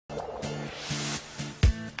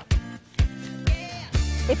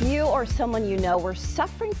If you or someone you know were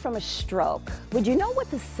suffering from a stroke, would you know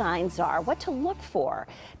what the signs are, what to look for?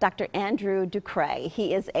 Dr. Andrew Ducruet,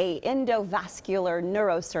 he is an endovascular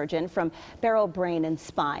neurosurgeon from Barrow Brain and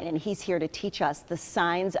Spine, and he's here to teach us the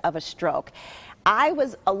signs of a stroke. I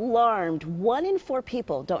was alarmed. 1 in 4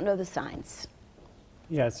 people don't know the signs.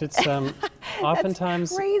 Yes, it's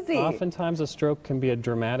oftentimes a stroke can be a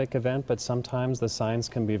dramatic event, but sometimes the signs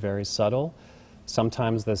can be very subtle.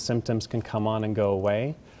 Sometimes the symptoms can come on and go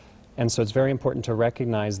away. And so it's very important to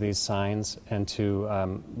recognize these signs and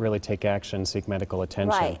to really take action, seek medical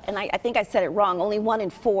attention. Right, and I think I said it wrong. Only 1 in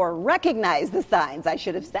 4 recognize the signs, I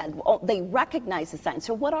should have said. They recognize the signs.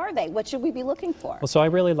 So what are they? What should we be looking for? Well, so I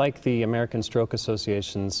really like the American Stroke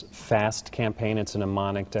Association's FAST campaign. It's a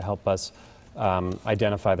mnemonic to help us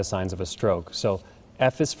identify the signs of a stroke. So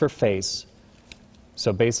F is for face.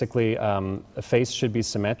 So basically, a face should be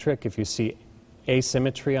symmetric. If you see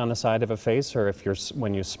asymmetry on the side of a face, or if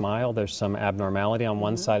when you smile there's some abnormality on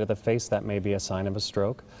one side of the face, that may be a sign of a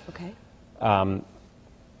stroke. Okay.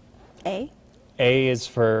 A is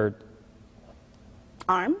for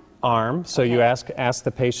arm. So you ask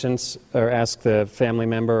the patients, or ask the family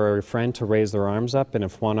member or a friend to raise their arms up, and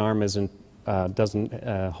if one arm doesn't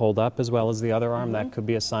hold up as well as the other arm, that could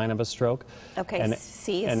be a sign of a stroke. Okay. And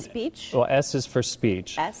C is speech. Well, S is for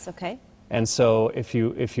speech. S, okay. And so if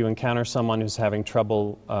you encounter someone who's having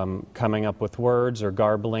trouble coming up with words or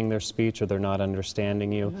garbling their speech, or they're not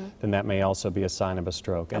understanding you, then that may also be a sign of a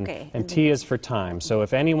stroke. And, okay. And T is for time. So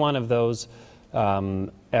if any one of those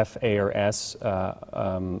F, A, or S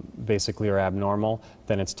basically are abnormal,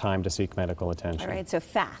 then it's time to seek medical attention. All right, so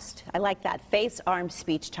FAST. I like that. Face, arm,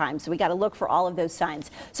 speech, time. So we got to look for all of those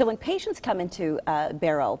signs. So when patients come into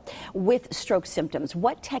Barrow with stroke symptoms,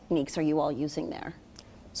 what techniques are you all using there?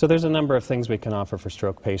 So there's a number of things we can offer for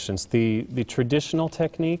stroke patients. The traditional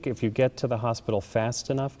technique, if you get to the hospital fast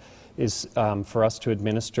enough, is for us to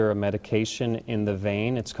administer a medication in the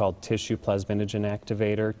vein. It's called tissue plasminogen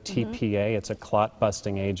activator, TPA. It's a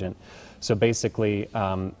clot-busting agent. So basically,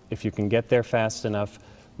 if you can get there fast enough,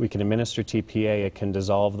 we can administer TPA. It can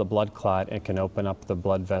dissolve the blood clot. It can open up the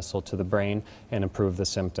blood vessel to the brain and improve the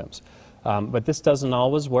symptoms. But this doesn't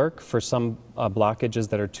always work for some blockages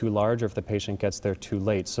that are too large, or if the patient gets there too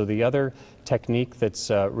late. So the other technique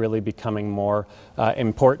that's really becoming more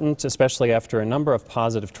important, especially after a number of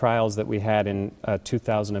positive trials that we had in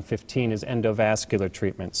 2015, is endovascular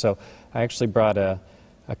treatment. So I actually brought a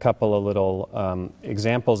couple of little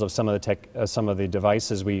examples of some of the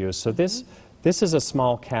devices we use. So this is a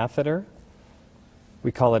small catheter.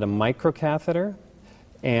 We call it a microcatheter,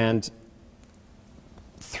 and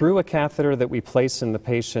through a catheter that we place in the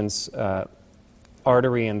patient's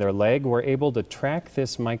artery in their leg, we're able to track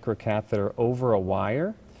this microcatheter over a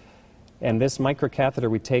wire. And this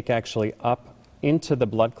microcatheter we take actually up into the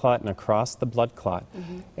blood clot and across the blood clot.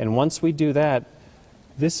 And once we do that,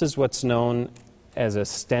 this is what's known as a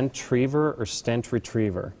stent triever or stent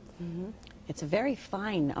retriever. It's very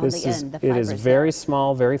fine on the end. It is very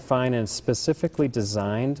small, very fine, and specifically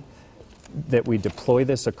designed that we deploy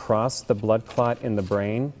this across the blood clot in the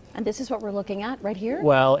brain. And this is what we're looking at right here?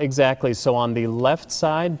 Well, exactly. So on the left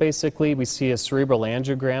side, basically, we see a cerebral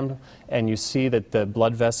angiogram, and you see that the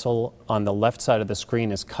blood vessel on the left side of the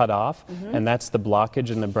screen is cut off, and that's the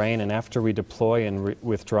blockage in the brain. And after we deploy and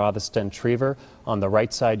withdraw the stent triever, on the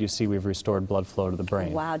right side, you see we've restored blood flow to the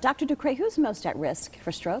brain. Wow. Dr. Ducruet, who's most at risk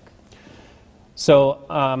for stroke? So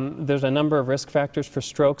there's a number of risk factors for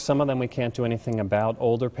stroke. Some of them we can't do anything about.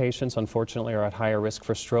 Older patients, unfortunately, are at higher risk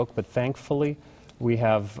for stroke, but thankfully we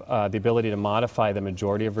have the ability to modify the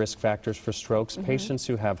majority of risk factors for strokes. Patients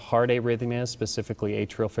who have heart arrhythmias, specifically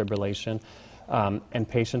atrial fibrillation, and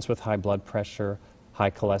patients with high blood pressure, high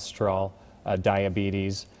cholesterol,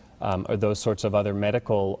 diabetes, or those sorts of other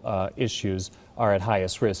medical issues are at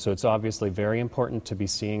highest risk. So it's obviously very important to be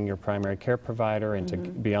seeing your primary care provider and to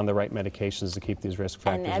be on the right medications to keep these risk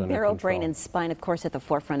factors under control. And Barrow Brain and Spine, of course, at the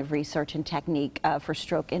forefront of research and technique for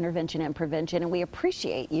stroke intervention and prevention, and we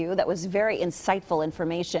appreciate you. That was very insightful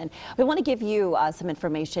information. We want to give you some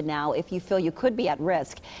information now if you feel you could be at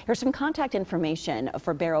risk. Here's some contact information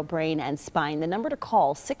for Barrow Brain and Spine. The number to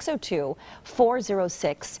call,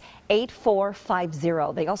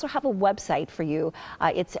 602-406-8450. They also have a website for you.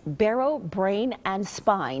 It's barrowbrainandspine.com.